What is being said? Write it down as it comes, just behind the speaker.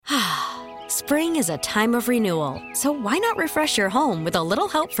Spring is a time of renewal, so why not refresh your home with a little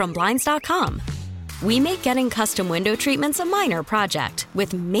help from Blinds.com? We make getting custom window treatments a minor project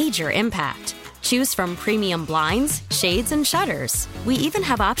with major impact. Choose from premium blinds, shades, and shutters. We even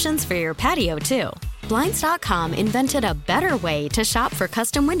have options for your patio, too. Blinds.com invented a better way to shop for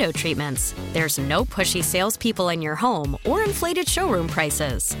custom window treatments. There's no pushy salespeople in your home or inflated showroom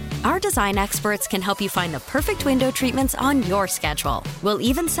prices. Our design experts can help you find the perfect window treatments on your schedule. We'll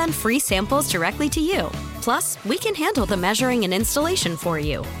even send free samples directly to you. Plus, we can handle the measuring and installation for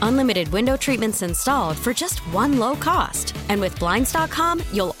you. Unlimited window treatments installed for just one low cost. And with Blinds.com,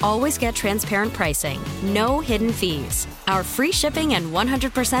 you'll always get transparent pricing. No hidden fees. Our free shipping and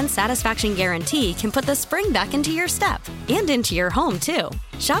 100% satisfaction guarantee can put the spring back into your step and into your home, too.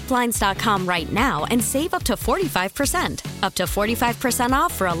 Shop Blinds.com right now and save up to 45%. Up to 45%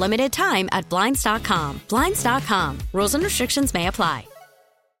 off for a limited time at Blinds.com. Blinds.com. Rules and restrictions may apply.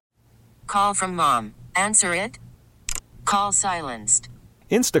 Call from mom. Answer it. Call silenced.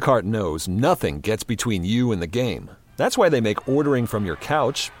 Instacart knows nothing gets between you and the game. That's why they make ordering from your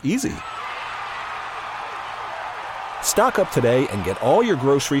couch easy. Stock up today and get all your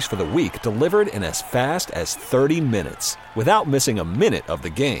groceries for the week delivered in as fast as 30 minutes without missing a minute of the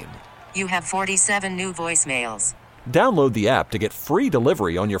game. You have 47 new voicemails. Download the app to get free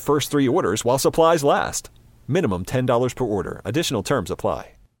delivery on your first 3 orders while supplies last. Minimum $10 per order. Additional terms apply.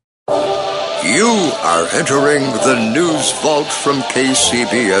 You are entering the News Vault from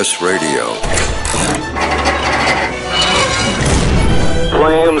KCBS Radio.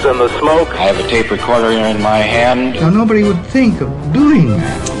 Flames and the smoke. I have a tape recorder in my hand. Now, nobody would think of doing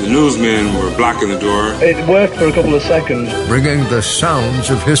that. The newsmen were blocking the door. It worked for a couple of seconds. Bringing the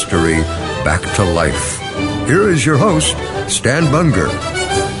sounds of history back to life. Here is your host, Stan Bunger.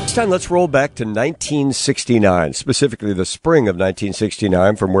 This time, let's roll back to 1969, specifically the spring of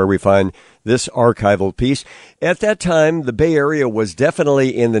 1969, from where we find this archival piece. At that time, the Bay Area was definitely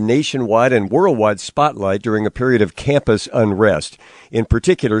in the nationwide and worldwide spotlight during a period of campus unrest. In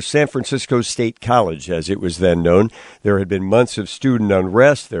particular, San Francisco State College, as it was then known. There had been months of student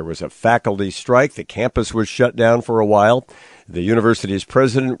unrest. There was a faculty strike. The campus was shut down for a while. The university's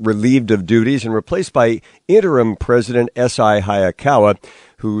president relieved of duties and replaced by interim president S.I. Hayakawa,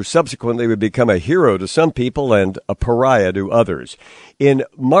 who subsequently would become a hero to some people and a pariah to others. In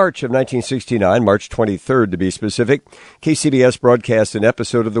March of 1969, March 23rd to be specific, KCBS broadcast an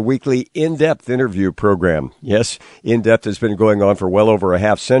episode of the weekly In-Depth interview program. Yes, In-Depth has been going on for well over a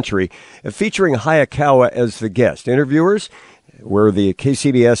half century, featuring Hayakawa as the guest. Interviewers were the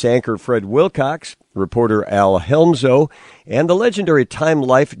KCBS anchor Fred Wilcox, reporter Al Helmso, and the legendary Time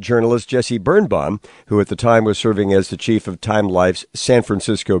Life journalist Jesse Birnbaum, who at the time was serving as the chief of Time Life's San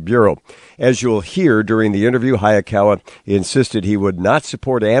Francisco bureau. As you'll hear during the interview, Hayakawa insisted he would not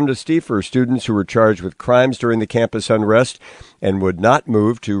support amnesty for students who were charged with crimes during the campus unrest and would not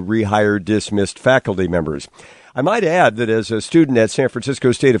move to rehire dismissed faculty members. I might add that as a student at San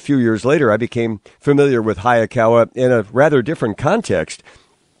Francisco State a few years later, I became familiar with Hayakawa in a rather different context.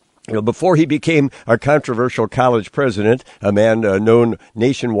 Before he became a controversial college president, a man known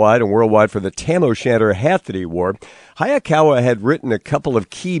nationwide and worldwide for the tam o' shanter hat that he wore, Hayakawa had written a couple of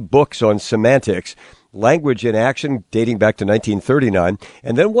key books on semantics, Language in Action, dating back to 1939,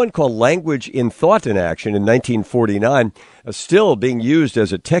 and then one called Language in Thought and Action in 1949, still being used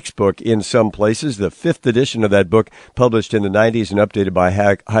as a textbook in some places. The 5th edition of that book, published in the 90s and updated by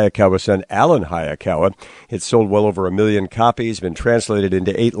Hayakawa's son, Alan Hayakawa. It sold well over 1 million copies, been translated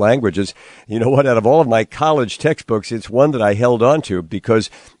into 8 languages. You know what? Out of all of my college textbooks, it's one that I held on to because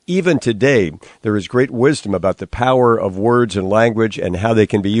even today, there is great wisdom about the power of words and language and how they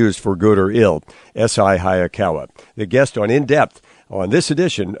can be used for good or ill. S.I. Hayakawa, the guest on In-Depth on this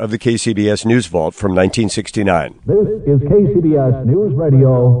edition of the KCBS News Vault from 1969. This is KCBS News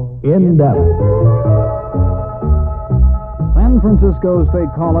Radio In-Depth. San Francisco State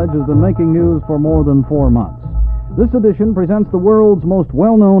College has been making news for more than 4 months. This edition presents the world's most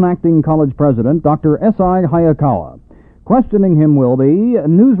well-known acting college president, Dr. S.I. Hayakawa. Questioning him will be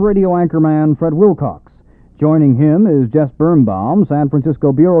news radio anchorman Fred Wilcox. Joining him is Jesse Birnbaum, San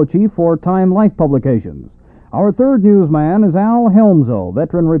Francisco bureau chief for Time Life Publications. Our third newsman is Al Helmso,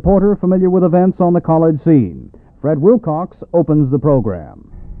 veteran reporter familiar with events on the college scene. Fred Wilcox opens the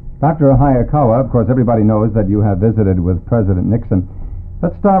program. Dr. Hayakawa, of course, everybody knows that you have visited with President Nixon.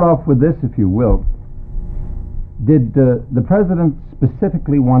 Let's start off with this, if you will. Did the president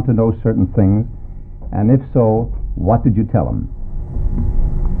specifically want to know certain things? And if so, what did you tell him?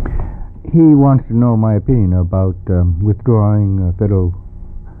 He wants to know my opinion about withdrawing federal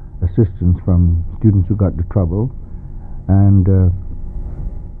assistance from students who got into trouble, and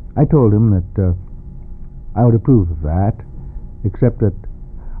I told him that I would approve of that, except that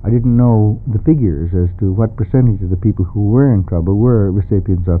I didn't know the figures as to what percentage of the people who were in trouble were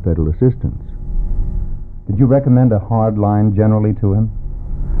recipients of federal assistance. Did you recommend a hard line generally to him?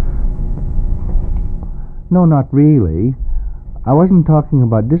 No, not really. I wasn't talking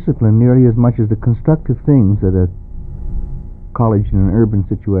about discipline nearly as much as the constructive things that a college in an urban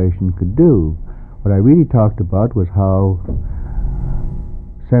situation could do. What I really talked about was how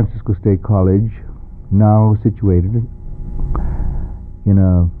San Francisco State College, now situated in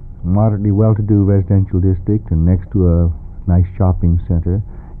a moderately well-to-do residential district and next to a nice shopping center,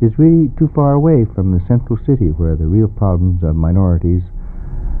 is really too far away from the central city where the real problems of minorities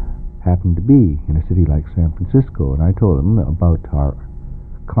happen to be, in a city like San Francisco. And I told them about our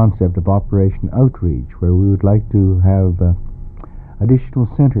concept of Operation Outreach, where we would like to have additional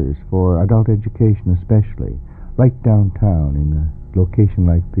centers for adult education, especially right downtown in a location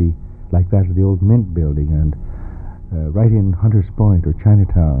like that of the old Mint building, and right in Hunters Point or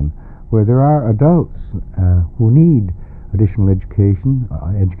Chinatown, where there are adults who need additional education,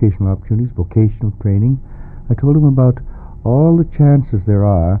 educational opportunities, vocational training. I told them about all the chances there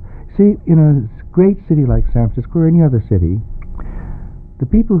are. See, in a great city like San Francisco or any other city, the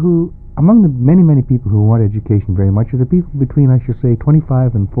people who, among the many, many people who want education very much, are the people between, I should say,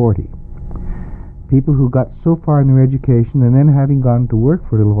 25 and 40. People who got so far in their education and then, having gone to work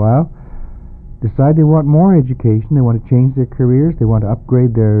for a little while, decide they want more education, they want to change their careers, they want to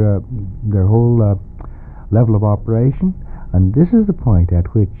upgrade their whole level of operation, and this is the point at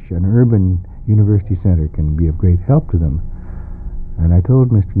which an urban university center can be of great help to them. And I told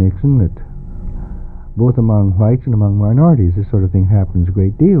Mr. Nixon that both among whites and among minorities, this sort of thing happens a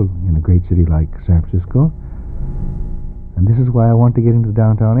great deal in a great city like San Francisco, and this is why I want to get into the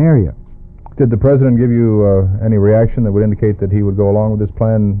downtown area. Did the president give you any reaction that would indicate that he would go along with this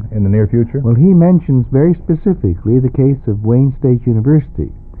plan in the near future? Well, he mentions very specifically the case of Wayne State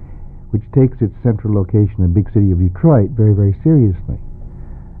University, which takes its central location in the big city of Detroit very, very seriously.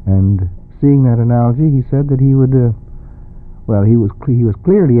 And seeing that analogy, he said that he would, he was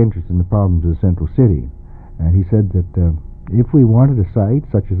clearly interested in the problems of the central city. And he said that if we wanted a site,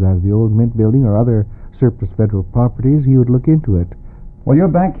 such as that of the old Mint building or other surplus federal properties, he would look into it. Well,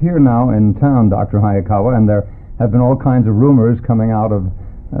 you're back here now in town, Dr. Hayakawa, and there have been all kinds of rumors coming out of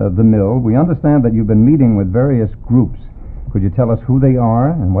the mill. We understand that you've been meeting with various groups. Could you tell us who they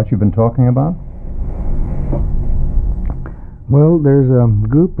are and what you've been talking about? Well, there's a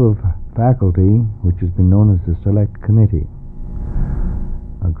group of faculty which has been known as the Select Committee,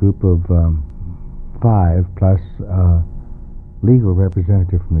 a group of 5 plus legal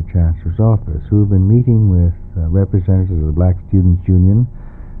representative from the Chancellor's office, who have been meeting with representatives of the Black Students' Union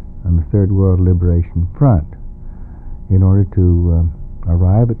and the Third World Liberation Front in order to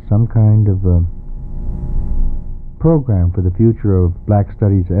arrive at some kind of program for the future of black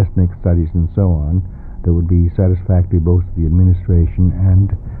studies, ethnic studies, and so on, that would be satisfactory both to the administration and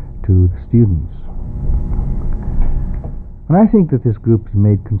to the students. And I think that this group has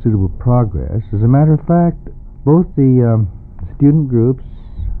made considerable progress. As a matter of fact, both the student groups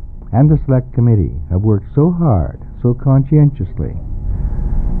and the Select Committee have worked so hard, so conscientiously,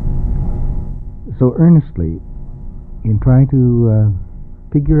 so earnestly in trying to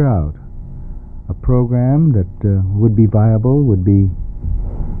figure out a program that would be viable, would be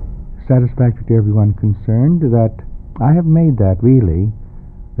satisfactory to everyone concerned, that I have made that really,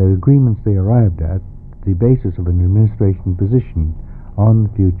 the agreements they arrived at, the basis of an administration position on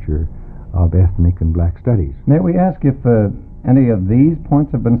the future of ethnic and black studies. May we ask if any of these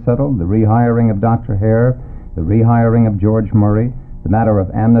points have been settled? The rehiring of Dr. Hare, the rehiring of George Murray, the matter of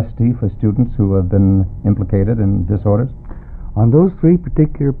amnesty for students who have been implicated in disorders? On those 3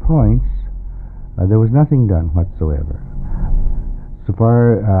 particular points, there was nothing done whatsoever. So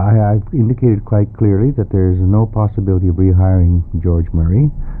far, I've indicated quite clearly that there's no possibility of rehiring George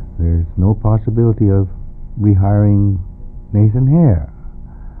Murray. There's no possibility of rehiring Nathan Hare,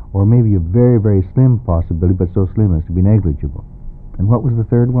 or maybe a very, very slim possibility, but so slim as to be negligible. And what was the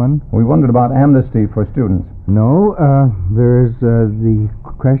third one? We wondered about amnesty for students. No, there's the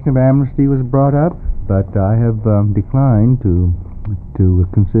question of amnesty was brought up, but I have declined to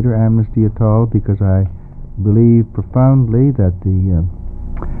consider amnesty at all, because I believe profoundly that the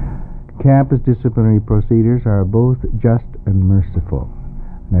campus disciplinary procedures are both just and merciful.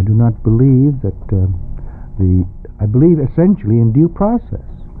 And I do not believe that I believe essentially in due process.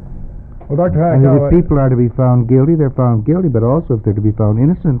 Well, Dr. Hayakawa, if people are to be found guilty, they're found guilty, but also if they're to be found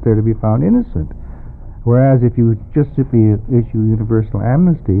innocent, they're to be found innocent. Whereas if you just simply issue universal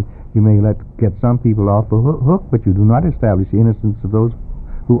amnesty, you may get some people off the hook, but you do not establish the innocence of those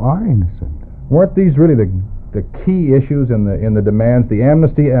who are innocent. Weren't these really the key issues in the demands, the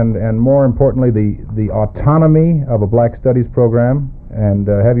amnesty and more importantly the autonomy of a Black Studies program? And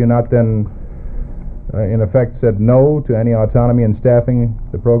have you not then in effect said no to any autonomy in staffing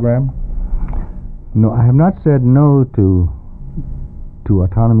the program? No, I have not said no to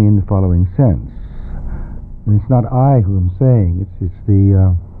autonomy in the following sense. And it's not I who am saying, it's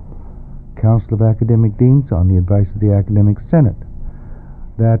the Council of Academic Deans on the advice of the Academic Senate,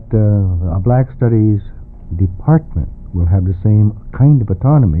 that a Black Studies department will have the same kind of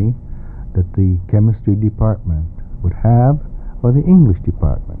autonomy that the chemistry department would have, or the English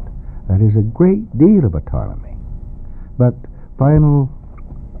department. That is a great deal of autonomy. But final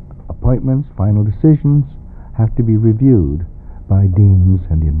appointments, final decisions have to be reviewed by deans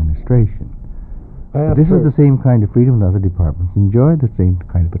and the administration. This is the same kind of freedom that other departments enjoy, the same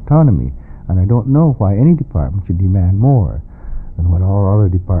kind of autonomy, and I don't know why any department should demand more than what all other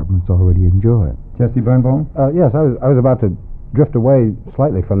departments already enjoy. Jesse Birnbaum? Yes, I was about to drift away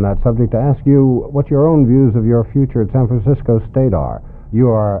slightly from that subject to ask you what your own views of your future at San Francisco State are. You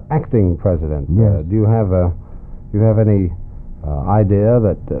are acting president. Yes. Do you have any idea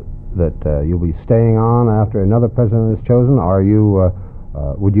that you'll be staying on after another president is chosen? Are you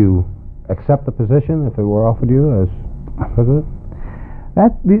would you accept the position if it were offered you as president?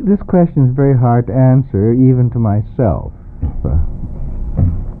 This question is very hard to answer, even to myself.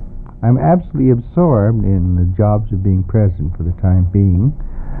 I'm absolutely absorbed in the jobs of being president for the time being.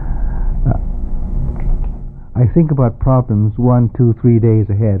 I think about problems 1, 2, 3 days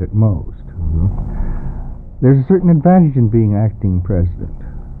ahead at most. There's a certain advantage in being acting president,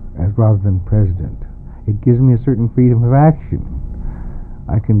 rather than president. It gives me a certain freedom of action.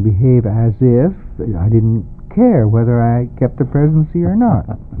 I can behave as if I didn't care whether I kept the presidency or not.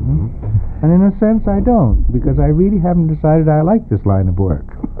 And in a sense I don't, because I really haven't decided I like this line of work.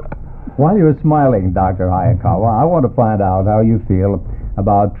 While you're smiling, Dr. Hayakawa, I want to find out how you feel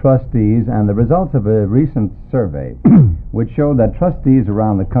about trustees and the results of a recent survey which showed that trustees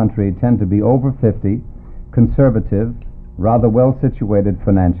around the country tend to be over 50, conservative, rather well situated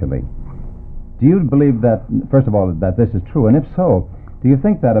financially. Do you believe that, first of all, that this is true? And if so, do you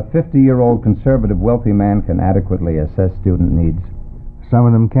think that a 50-year-old conservative wealthy man can adequately assess student needs? Some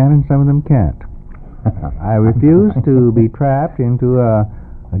of them can and some of them can't. I refuse to be trapped into a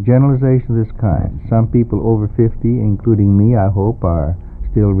generalization of this kind. Some people over 50, including me, I hope, are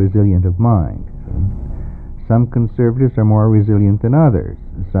still resilient of mind. Some conservatives are more resilient than others.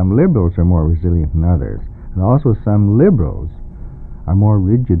 Some liberals are more resilient than others. And also some liberals are more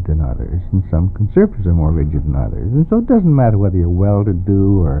rigid than others, and some conservatives are more rigid than others. And so it doesn't matter whether you're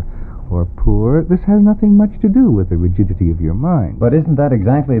well-to-do or poor. This has nothing much to do with the rigidity of your mind. But isn't that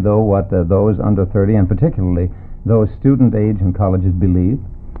exactly, though, what those under 30, and particularly those student age in colleges, believe?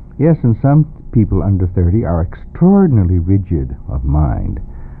 Yes, and some people under 30 are extraordinarily rigid of mind.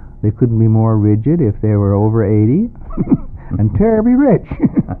 They couldn't be more rigid if they were over 80 and terribly rich.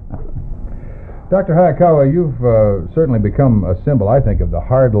 Dr. Hayakawa, you've certainly become a symbol, I think, of the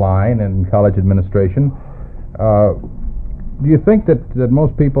hard line in college administration. Do you think that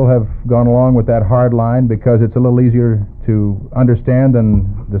most people have gone along with that hard line because it's a little easier to understand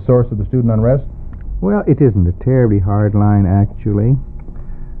than the source of the student unrest? Well, it isn't a terribly hard line, actually.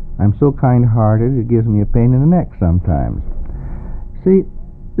 I'm so kind-hearted, it gives me a pain in the neck sometimes. See,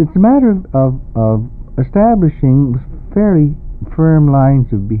 it's a matter of establishing fairly firm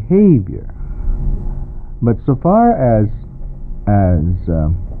lines of behavior. But so far as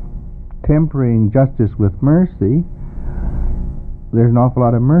tempering justice with mercy, there's an awful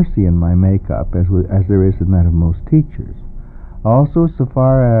lot of mercy in my makeup, as there is in that of most teachers. Also, so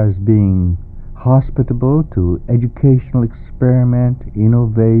far as being hospitable to educational experiment,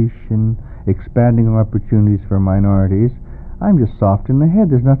 innovation, expanding opportunities for minorities, I'm just soft in the head.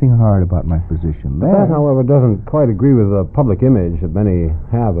 There's nothing hard about my position there. That, however, doesn't quite agree with the public image that many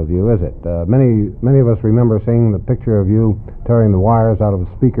have of you, is it? Many of us remember seeing the picture of you tearing the wires out of the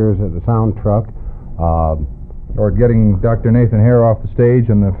speakers at the sound truck. Or getting Dr. Nathan Hare off the stage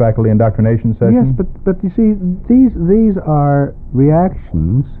in the faculty indoctrination session? Yes, but you see, these are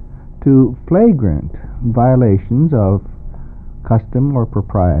reactions to flagrant violations of custom or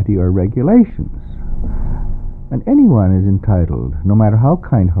propriety or regulations. And anyone is entitled, no matter how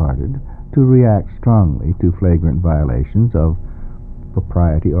kind-hearted, to react strongly to flagrant violations of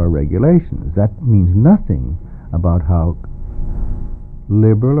propriety or regulations. That means nothing about how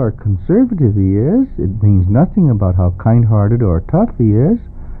liberal or conservative he is. It means nothing about how kind-hearted or tough he is.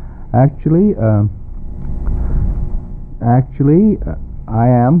 Actually, I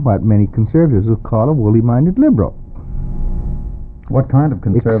am what many conservatives would call a woolly-minded liberal. What kind of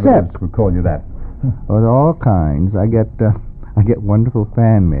conservatives would call you that? Oh, there are all kinds. I get wonderful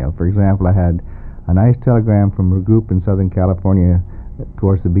fan mail. For example, I had a nice telegram from a group in Southern California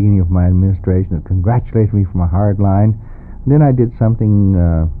towards the beginning of my administration that congratulated me for my hard line. Then I did something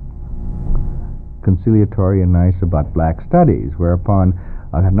conciliatory and nice about black studies, whereupon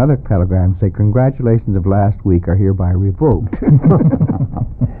I had another telegram say, "Congratulations of last week are hereby revoked."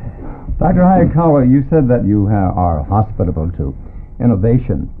 Dr. Hayakawa, you said that you are hospitable to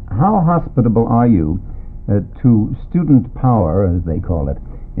innovation. How hospitable are you to student power, as they call it,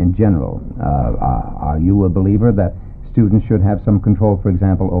 in general? Are you a believer that students should have some control, for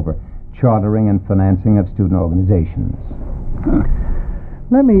example, over chartering and financing of student organizations?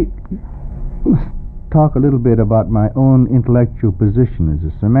 Let me talk a little bit about my own intellectual position as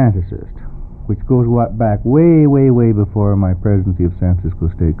a semanticist, which goes back way, way, way before my presidency of San Francisco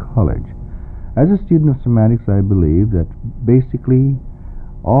State College. As a student of semantics, I believe that basically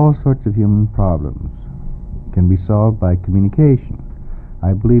all sorts of human problems can be solved by communication.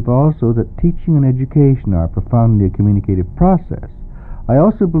 I believe also that teaching and education are profoundly a communicative process. I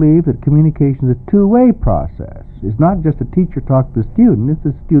also believe that communication is a two-way process. It's not just a teacher talking to the student, it's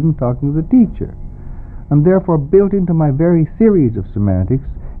the student talking to the teacher. And therefore, built into my very theories of semantics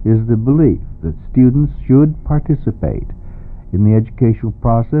is the belief that students should participate in the educational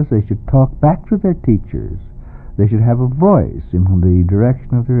process. They should talk back to their teachers. They should have a voice in the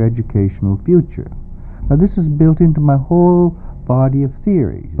direction of their educational future. Now, this is built into my whole body of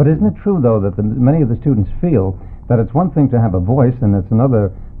theories. But isn't it true, though, that many of the students feel that it's one thing to have a voice and it's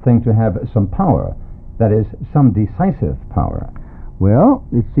another thing to have some power, that is, some decisive power? Well,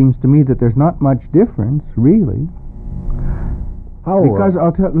 it seems to me that there's not much difference, really. How? Because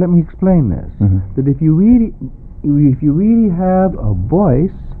let me explain this. Mm-hmm. That if you really have a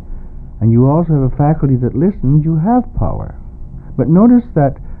voice and you also have a faculty that listens, you have power. But notice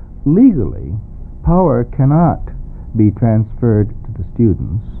that legally, power cannot be transferred to the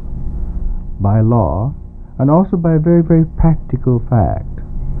students by law, and also by a very, very practical fact.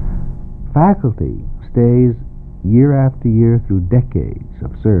 Faculty stays year after year through decades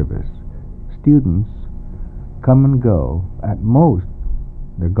of service. Students come and go. At most,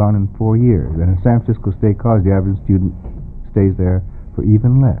 they're gone in 4 years. And in San Francisco State College, the average student stays there for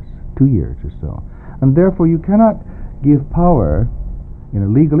even less, 2 years or so. And therefore, you cannot give power in a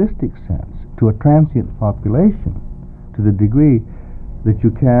legalistic sense to a transient population to the degree that you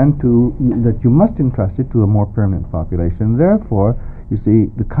can, that you must entrust it to a more permanent population. Therefore, you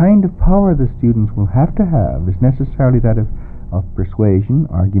see, the kind of power the students will have to have is necessarily that of persuasion,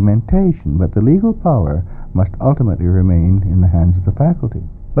 argumentation, but the legal power must ultimately remain in the hands of the faculty.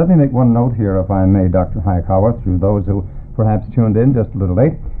 Let me make one note here, if I may, Dr. Hayakawa, through those who perhaps tuned in just a little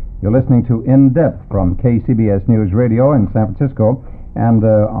late. You're listening to In Depth from KCBS News Radio in San Francisco, and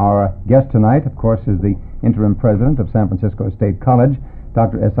our guest tonight, of course, is the interim president of San Francisco State College,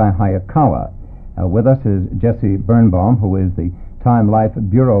 Dr. S.I. Hayakawa. With us is Jesse Birnbaum, who is the Time Life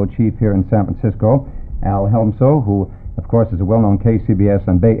Bureau Chief here in San Francisco, Al Helmso, who, of course, is a well-known KCBS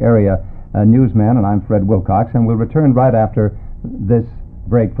and Bay Area newsman, and I'm Fred Wilcox, and we'll return right after this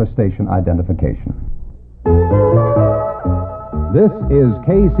break for station identification. This is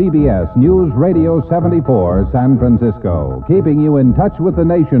KCBS News Radio 74, San Francisco, keeping you in touch with the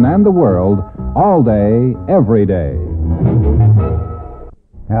nation and the world all day, every day.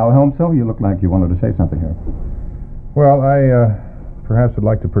 Al Helmso, you look like you wanted to say something here. Well, I perhaps would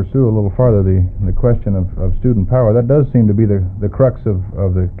like to pursue a little farther the question of student power. That does seem to be the crux of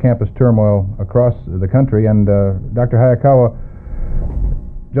the campus turmoil across the country. And Dr. Hayakawa,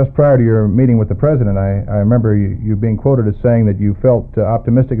 just prior to your meeting with the president, I remember you being quoted as saying that you felt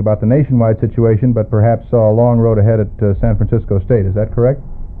optimistic about the nationwide situation, but perhaps saw a long road ahead at San Francisco State. Is that correct?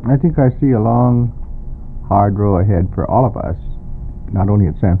 I think I see a long, hard road ahead for all of us, not only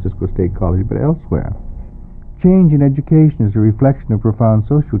at San Francisco State College, but elsewhere. Change in education is a reflection of profound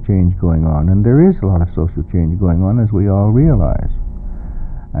social change going on, and there is a lot of social change going on, as we all realize.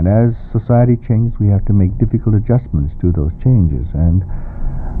 And as society changes, we have to make difficult adjustments to those changes, and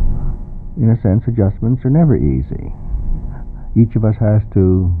in a sense, adjustments are never easy. Each of us has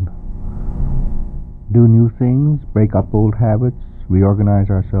to do new things, break up old habits, reorganize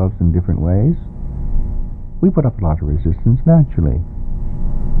ourselves in different ways. We put up a lot of resistance, naturally.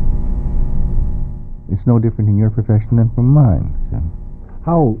 It's no different in your profession than from mine. So.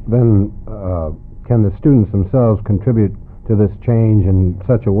 How, then, can the students themselves contribute to this change in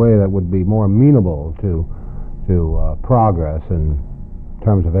such a way that would be more amenable to progress in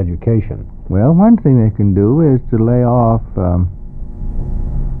terms of education? Well, one thing they can do is to lay off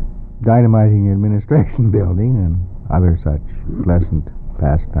dynamiting the administration building and other such pleasant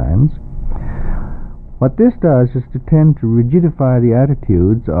pastimes. What this does is to tend to rigidify the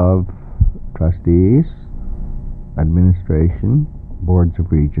attitudes of trustees, administration, boards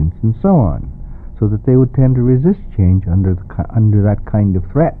of regents, and so on, so that they would tend to resist change under that kind of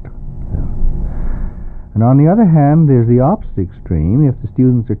threat. And on the other hand, there's the opposite extreme. If the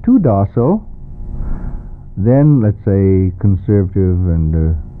students are too docile, then, let's say, conservative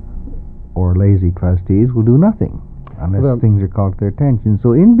and or lazy trustees will do nothing unless things are called to their attention.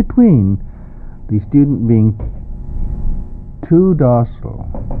 So in between the student being too docile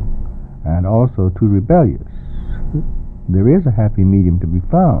and also too rebellious, there is a happy medium to be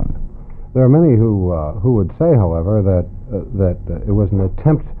found. There are many who would say, however, that it was an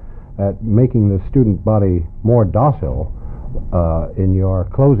attempt at making the student body more docile in your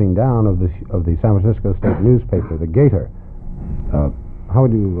closing down of the San Francisco State newspaper, the Gator. How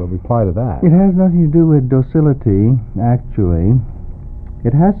would you reply to that? It has nothing to do with docility, actually.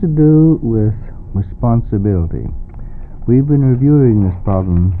 It has to do with responsibility. We've been reviewing this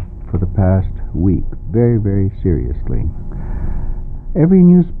problem for the past week very, very seriously. Every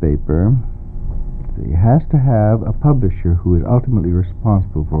newspaper has to have a publisher who is ultimately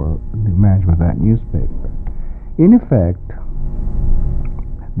responsible for the management of that newspaper. In effect,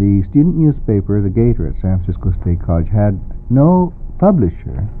 the student newspaper, the Gator at San Francisco State College, had no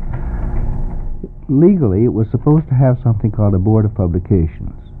publisher. Legally, it was supposed to have something called a Board of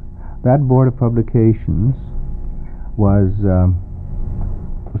Publications. That Board of Publications was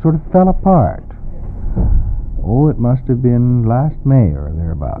sort of fell apart. Oh, it must have been last May or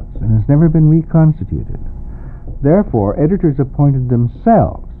thereabouts, and has never been reconstituted. Therefore, editors appointed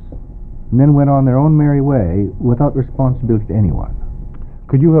themselves and then went on their own merry way without responsibility to anyone.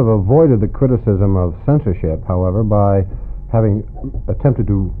 Could you have avoided the criticism of censorship, however, by having attempted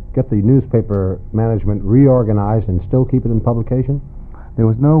to get the newspaper management reorganized and still keep it in publication? There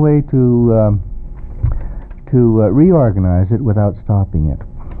was no way to reorganize it without stopping it.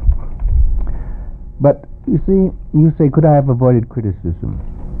 But you see, you say, could I have avoided criticism?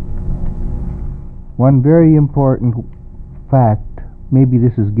 One very important fact, maybe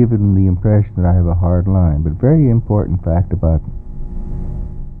this has given the impression that I have a hard line, but very important fact about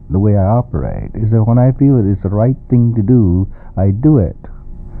the way I operate is that when I feel it is the right thing to do, I do it,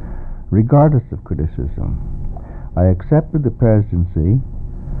 regardless of criticism. I accepted the presidency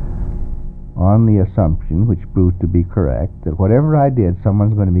on the assumption, which proved to be correct, that whatever I did,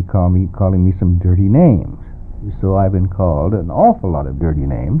 someone's going to be calling me some dirty names. So I've been called an awful lot of dirty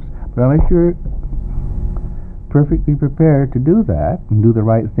names, but unless you're perfectly prepared to do that and do the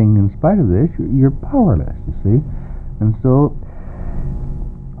right thing in spite of this, you're powerless, you see. And so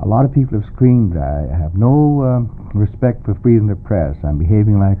a lot of people have screamed, I have no respect for freedom of the press, I'm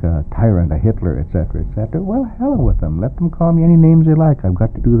behaving like a tyrant, a Hitler, etc., etc. Well, hell with them. Let them call me any names they like. I've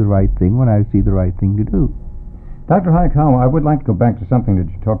got to do the right thing when I see the right thing to do. Dr. Hayakawa, I would like to go back to something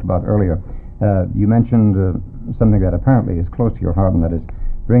that you talked about earlier. You mentioned something that apparently is close to your heart, and that is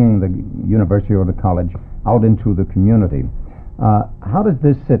bringing the university or the college out into the community. How does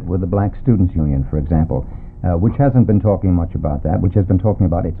this sit with the Black Students Union, for example, which hasn't been talking much about that, which has been talking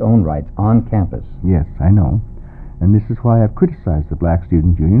about its own rights on campus? Yes, I know. And this is why I've criticized the Black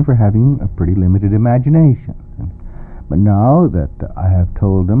Students Union for having a pretty limited imagination. But now that I have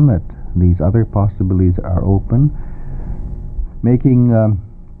told them that these other possibilities are open, making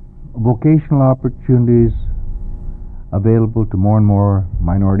vocational opportunities available to more and more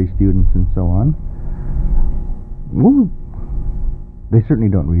minority students and so on, well, they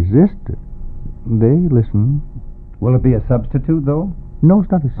certainly don't resist it. They listen. Will it be a substitute, though? No,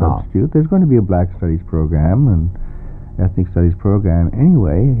 it's not a substitute. There's going to be a Black Studies program and Ethnic Studies program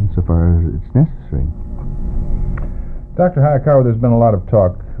anyway, insofar as it's necessary. Dr. Hayakawa, there's been a lot of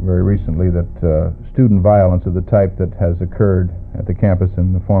talk very recently that student violence of the type that has occurred at the campus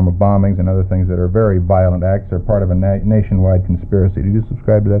in the form of bombings and other things that are very violent acts are part of a nationwide conspiracy. Do you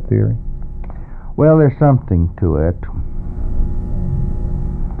subscribe to that theory? Well, there's something to it.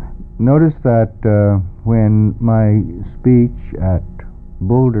 Notice that when my speech at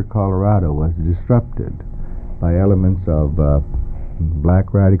Boulder, Colorado was disrupted by elements of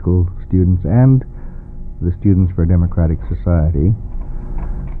black radical students and the Students for a Democratic Society,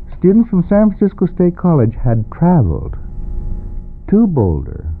 students from San Francisco State College had traveled to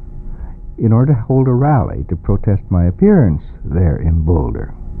Boulder in order to hold a rally to protest my appearance there in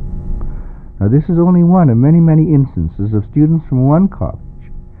Boulder. Now, this is only one of many, many instances of students from one college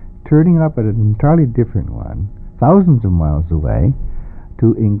turning up at an entirely different one, thousands of miles away,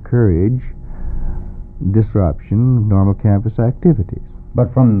 to encourage disruption of normal campus activities.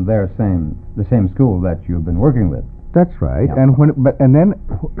 But from the same school that you've been working with? That's right. Yeah. And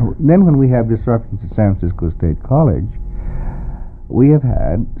then when we have disruptions at San Francisco State College, we have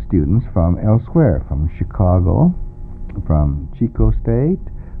had students from elsewhere, from Chicago, from Chico State,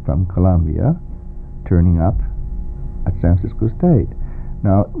 from Columbia, turning up at San Francisco State.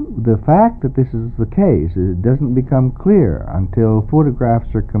 Now, the fact that this is the case, it doesn't become clear until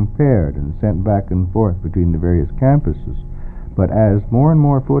photographs are compared and sent back and forth between the various campuses. But as more and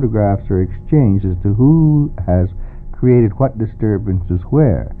more photographs are exchanged as to who has created what disturbances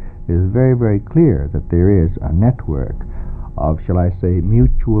where, it is very, very clear that there is a network of, shall I say,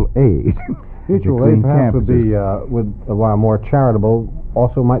 mutual aid. Mutual aid perhaps would be, while more charitable,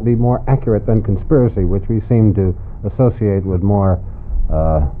 also might be more accurate than conspiracy, which we seem to associate with more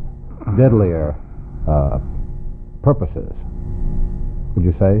deadlier purposes. Would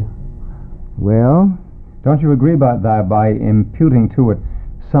you say? Well, don't you agree about that by imputing to it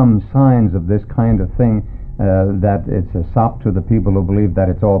some signs of this kind of thing, that it's a sop to the people who believe that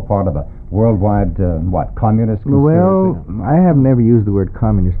it's all part of a worldwide, communist conspiracy? Well, I have never used the word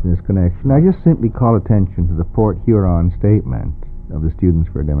communist in this connection. I just simply call attention to the Port Huron statement of the Students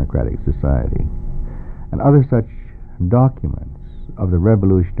for a Democratic Society and other such documents of the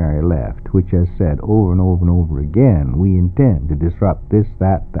revolutionary left, which has said over and over and over again, we intend to disrupt this,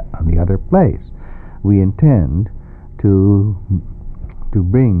 that, and the other place. We intend to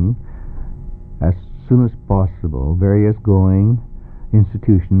bring, as soon as possible, various going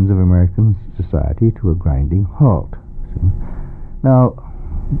institutions of American society to a grinding halt. Now,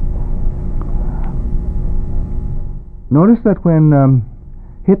 notice that when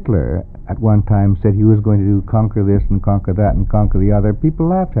Hitler at one time said he was going to conquer this and conquer that and conquer the other, people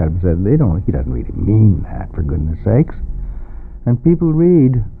laughed at him and said, he doesn't really mean that, for goodness sakes. And people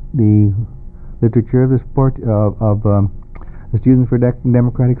read the literature of the Students for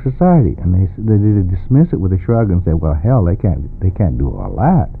Democratic Society, and they dismiss it with a shrug and say, well, hell, they can't do all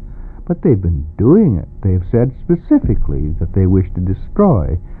that. But they've been doing it. They've said specifically that they wish to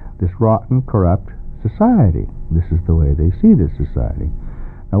destroy this rotten, corrupt society. This is the way they see this society.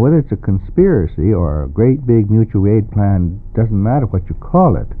 Now, whether it's a conspiracy or a great big mutual aid plan, doesn't matter what you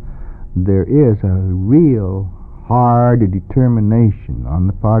call it, there is a real hard determination on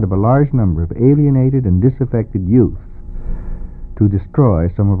the part of a large number of alienated and disaffected youth to destroy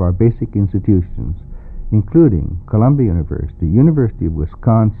some of our basic institutions, including Columbia University, University of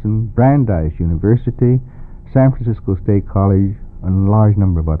Wisconsin, Brandeis University, San Francisco State College, and a large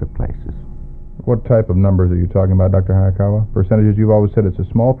number of other places. What type of numbers are you talking about, Dr. Hayakawa? Percentages? You've always said it's a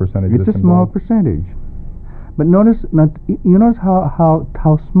small percentage. It's a small percentage. But notice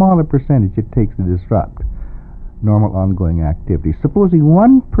how small a percentage it takes to disrupt normal ongoing activity. Supposing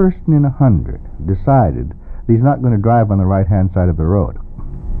one person in 100 decided that he's not going to drive on the right-hand side of the road,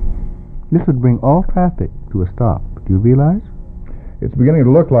 this would bring all traffic to a stop. Do you realize? It's beginning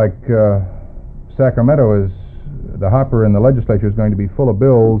to look like Sacramento is, the hopper in the legislature is going to be full of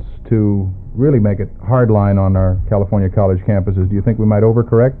bills to really make it hardline on our California college campuses. Do you think we might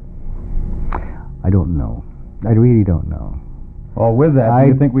overcorrect? I don't know. I really don't know. Or with that, do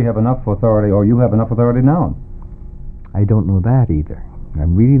you think we have enough authority, or you have enough authority now? I don't know that either. I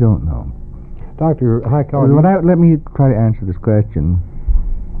really don't know. Dr. Hayakawa, let me try to answer this question.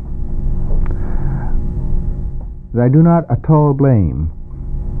 I do not at all blame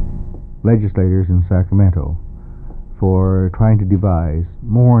legislators in Sacramento for trying to devise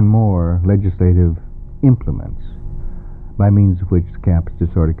more and more legislative implements by means of which the campus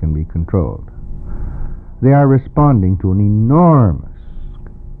disorder can be controlled. They are responding to an enormous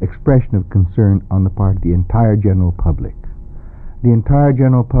expression of concern on the part of the entire general public. The entire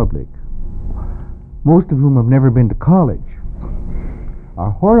general public, most of whom have never been to college, are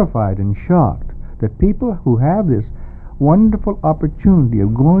horrified and shocked that people who have this wonderful opportunity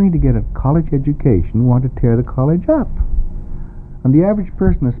of going to get a college education want to tear the college up. And the average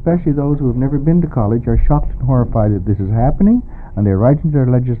person, especially those who have never been to college, are shocked and horrified that this is happening, and they're writing to their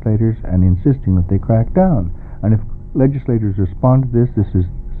legislators and insisting that they crack down. And if legislators respond to this, this is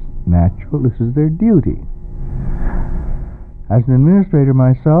natural, this is their duty. As an administrator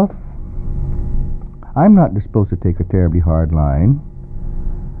myself, I'm not disposed to take a terribly hard line,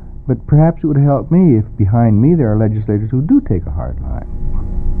 but perhaps it would help me if behind me there are legislators who do take a hard line.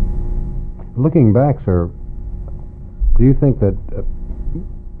 Looking back, sir, do you think that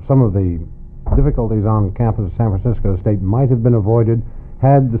some of the difficulties on campus of San Francisco State might have been avoided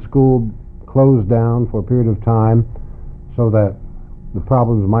had the school closed down for a period of time so that the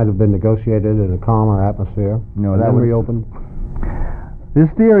problems might have been negotiated in a calmer atmosphere? No, and then reopened? This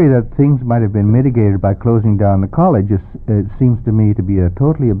theory that things might have been mitigated by closing down the college seems to me to be a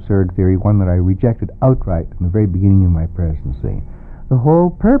totally absurd theory, one that I rejected outright in the very beginning of my presidency. The whole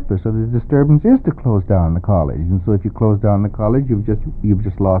purpose of the disturbance is to close down the college, and so if you close down the college, you've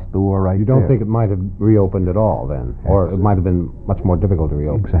just lost the war right there. You don't think it might have reopened at all then? Or it might have been much more difficult to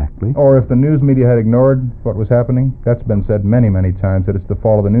reopen? Exactly. Or if the news media had ignored what was happening? That's been said many, many times, that it's the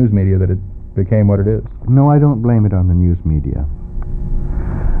fault of the news media that it became what it is. No, I don't blame it on the news media.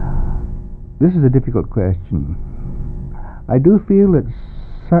 This is a difficult question. I do feel that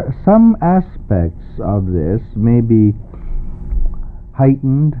some aspects of this may be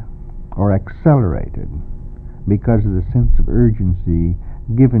heightened or accelerated because of the sense of urgency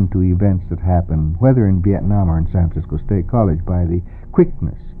given to events that happen, whether in Vietnam or in San Francisco State College, by the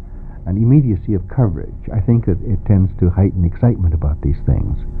quickness and immediacy of coverage. I think that it tends to heighten excitement about these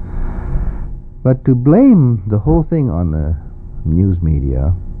things. But to blame the whole thing on the news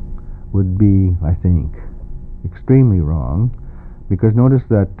media would be, I think, extremely wrong, because notice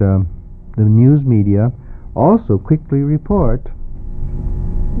that the news media also quickly report,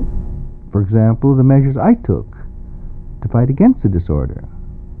 for example, the measures I took to fight against the disorder,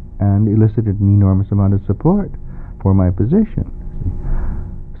 and elicited an enormous amount of support for my position.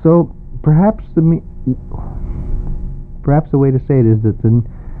 So perhaps the way to say it is that the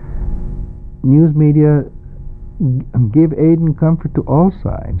news media give aid and comfort to all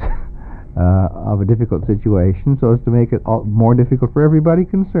sides of a difficult situation, so as to make it more difficult for everybody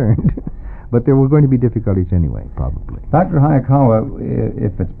concerned. But there were going to be difficulties anyway, probably. Dr. Hayakawa,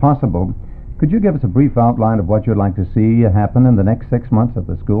 if it's possible, could you give us a brief outline of what you'd like to see happen in the next 6 months at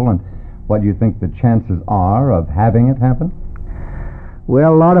the school, and what you think the chances are of having it happen?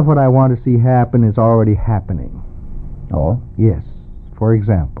 Well, a lot of what I want to see happen is already happening. Oh? Yes. For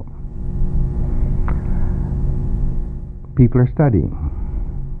example, people are studying.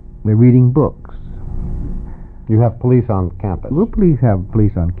 They're reading books. You have police on campus. We'll have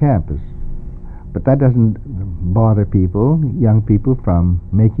police on campus. But that doesn't bother people, young people, from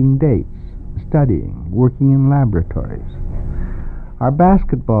making dates, studying, working in laboratories. Our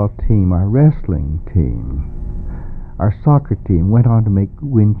basketball team, our wrestling team, our soccer team went on to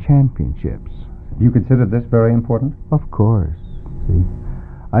win championships. You consider this very important? Of course. See,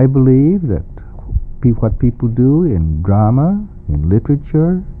 I believe that what people do in drama, in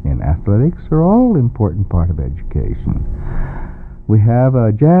literature, in athletics are all important part of education. We have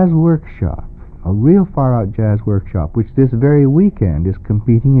a jazz workshop, a real far-out jazz workshop, which this very weekend is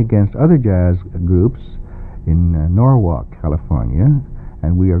competing against other jazz groups in Norwalk, California,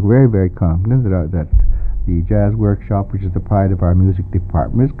 and we are very, very confident that the jazz workshop, which is the pride of our music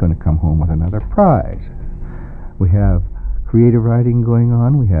department, is going to come home with another prize. We have creative writing going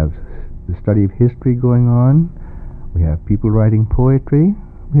on. We have the study of history going on. We have people writing poetry.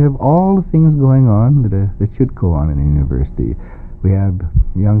 We have all the things going on that should go on in a university. We have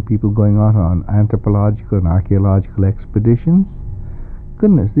young people going on anthropological and archaeological expeditions.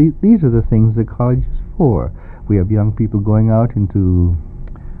 Goodness, these are the things the college is for. We have young people going out into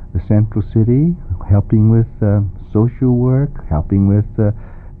the central city, helping with social work, helping with the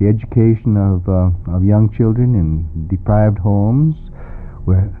education of young children in deprived homes.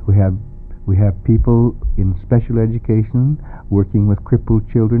 We have people in special education working with crippled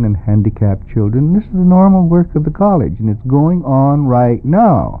children and handicapped children. This is the normal work of the college, and it's going on right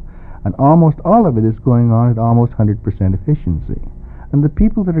now. And almost all of it is going on at almost 100% efficiency. And the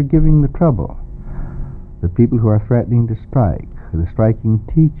people that are giving the trouble, the people who are threatening to strike, the striking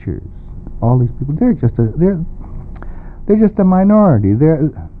teachers, all these people, they're just a minority.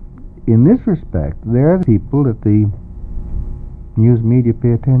 In this respect, they're the people that the news media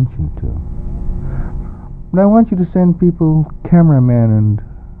pay attention to. But I want you to send people, cameramen and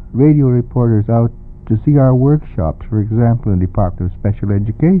radio reporters, out to see our workshops, for example, in the Department of Special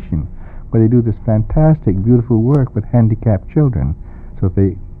Education, where they do this fantastic, beautiful work with handicapped children, so that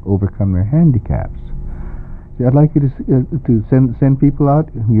they overcome their handicaps. See, I'd like you to send people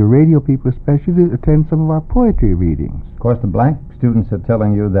out, your radio people especially, to attend some of our poetry readings. Of course, the black students are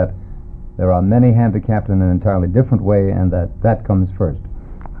telling you that there are many handicapped in an entirely different way, and that comes first.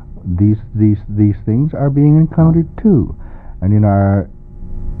 These things are being encountered too, and in our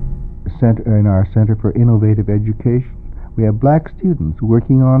Center for Innovative Education, we have black students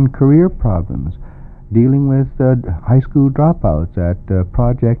working on career problems, dealing with high school dropouts at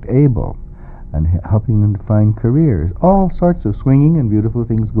Project Able, and helping them to find careers. All sorts of swinging and beautiful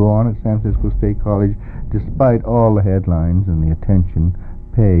things go on at San Francisco State College, despite all the headlines and the attention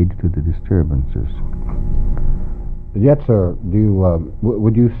paid to the disturbances. Yet, sir,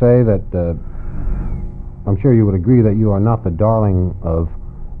 would you say that I'm sure you would agree that you are not the darling of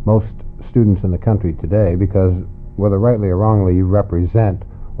most students in the country today because, whether rightly or wrongly, you represent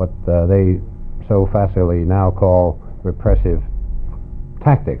what they so facilely now call repressive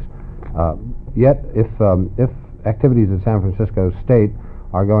tactics. Yet, if activities at San Francisco State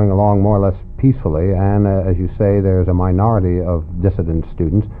are going along more or less peacefully, and as you say, there's a minority of dissident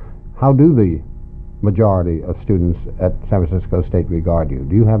students, how do the majority of students at San Francisco State regard you?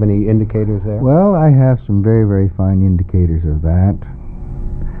 Do you have any indicators there? Well, I have some very, very fine indicators of that.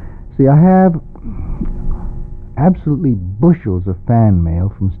 See, I have absolutely bushels of fan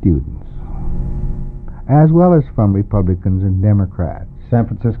mail from students, as well as from Republicans and Democrats. San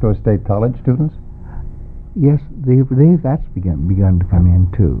Francisco State College students? Yes, that's begun to come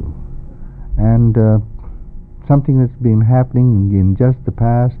in too. And something that's been happening in just the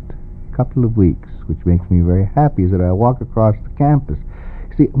past couple of weeks, which makes me very happy, is that I walk across the campus.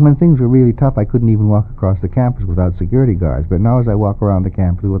 See, when things were really tough, I couldn't even walk across the campus without security guards. But now, as I walk around the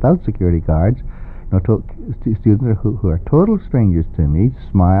campus without security guards, students who are total strangers to me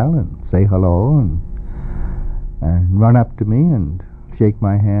smile and say hello and run up to me and shake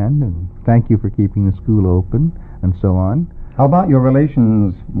my hand and thank you for keeping the school open and so on. How about your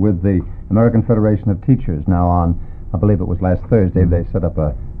relations with the American Federation of Teachers? Now on, I believe it was last Thursday, they set up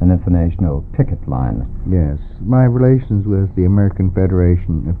an informational picket line. Yes. My relations with the American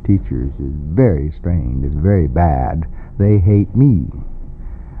Federation of Teachers is very strained. It's very bad. They hate me.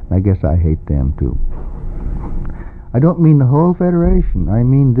 I guess I hate them too. I don't mean the whole federation. I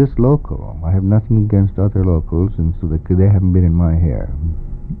mean this local. I have nothing against other locals, and so they haven't been in my hair.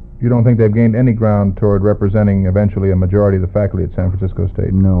 You don't think they've gained any ground toward representing eventually a majority of the faculty at San Francisco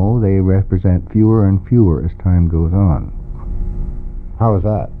State? No, they represent fewer and fewer as time goes on. How is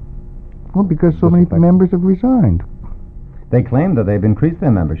that? Well, because so many members have resigned. They claim that they've increased their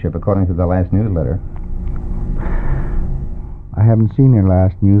membership, according to their last newsletter. I haven't seen their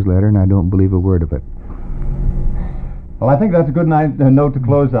last newsletter, and I don't believe a word of it. Well, I think that's a good note to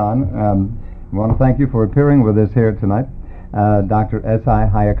close on. I want to thank you for appearing with us here tonight. Dr. S.I.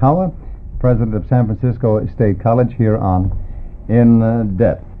 Hayakawa, president of San Francisco State College, here on In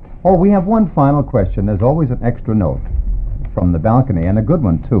Depth. Oh, we have one final question. There's always an extra note from the balcony, and a good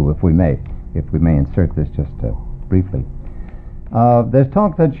one, too, if we may insert this just briefly. There's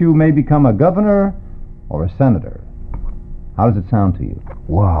talk that you may become a governor or a senator. How does it sound to you?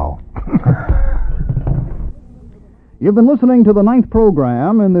 Wow. You've been listening to the 9th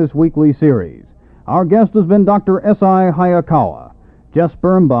program in this weekly series. Our guest has been Dr. S.I. Hayakawa. Jesse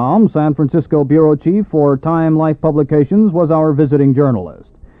Birnbaum, San Francisco Bureau Chief for Time Life Publications, was our visiting journalist.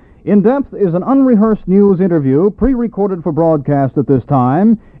 In Depth is an unrehearsed news interview pre-recorded for broadcast at this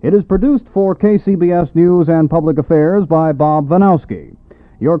time. It is produced for KCBS News and Public Affairs by Bob Vanowski.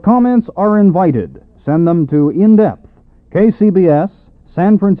 Your comments are invited. Send them to In Depth, KCBS,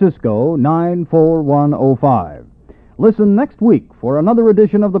 San Francisco 94105. Listen next week for another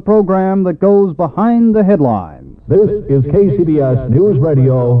edition of the program that goes behind the headlines. This is KCBS News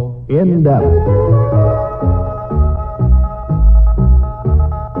Radio In Depth.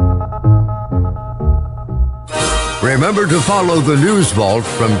 Remember to follow the News Vault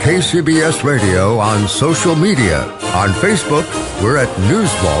from KCBS Radio on social media. On Facebook, we're at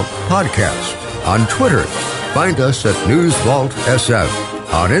News Vault Podcast. On Twitter, find us at News Vault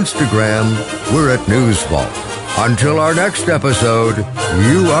SF. On Instagram, we're at News Vault. Until our next episode,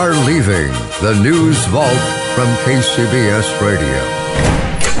 you are leaving the News Vault from KCBS Radio.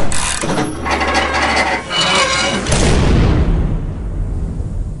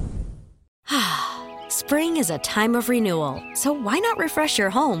 Spring is a time of renewal, so why not refresh your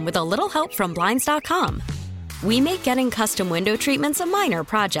home with a little help from Blinds.com? We make getting custom window treatments a minor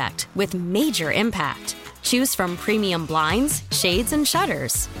project with major impact. Choose from premium blinds, shades, and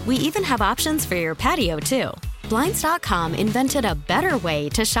shutters. We even have options for your patio, too. Blinds.com invented a better way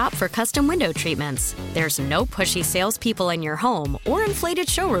to shop for custom window treatments. There's no pushy salespeople in your home or inflated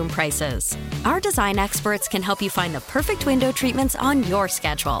showroom prices. Our design experts can help you find the perfect window treatments on your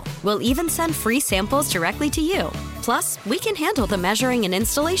schedule. We'll even send free samples directly to you. Plus, we can handle the measuring and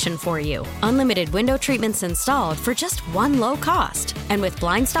installation for you. Unlimited window treatments installed for just one low cost. And with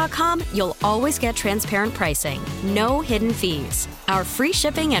Blinds.com, you'll always get transparent pricing. No hidden fees. Our free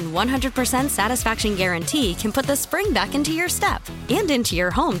shipping and 100% satisfaction guarantee can put the spring back into your step and into your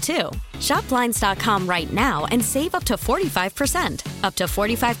home, too. Shop Blinds.com right now and save up to 45%. Up to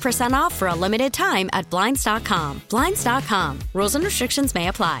 45% off for a limited time at Blinds.com. Blinds.com. Rules and restrictions may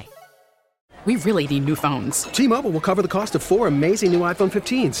apply. We really need new phones. T-Mobile will cover the cost of 4 amazing new iPhone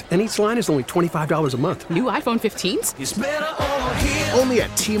 15s, and each line is only $25 a month. New iPhone 15s? It's better over here. Only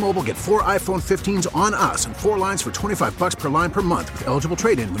at T-Mobile, get 4 iPhone 15s on us and 4 lines for $25 per line per month with eligible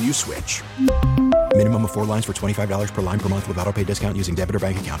trade-in when you switch. Minimum of 4 lines for $25 per line per month with autopay discount using debit or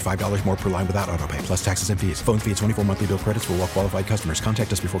bank account. $5 more per line without autopay, plus taxes and fees. Phone fee at 24 monthly bill credits for well-qualified customers.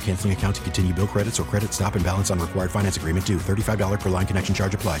 Contact us before canceling account to continue bill credits or credit stop and balance on required finance agreement due. $35 per line connection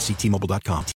charge applies. See T-Mobile.com.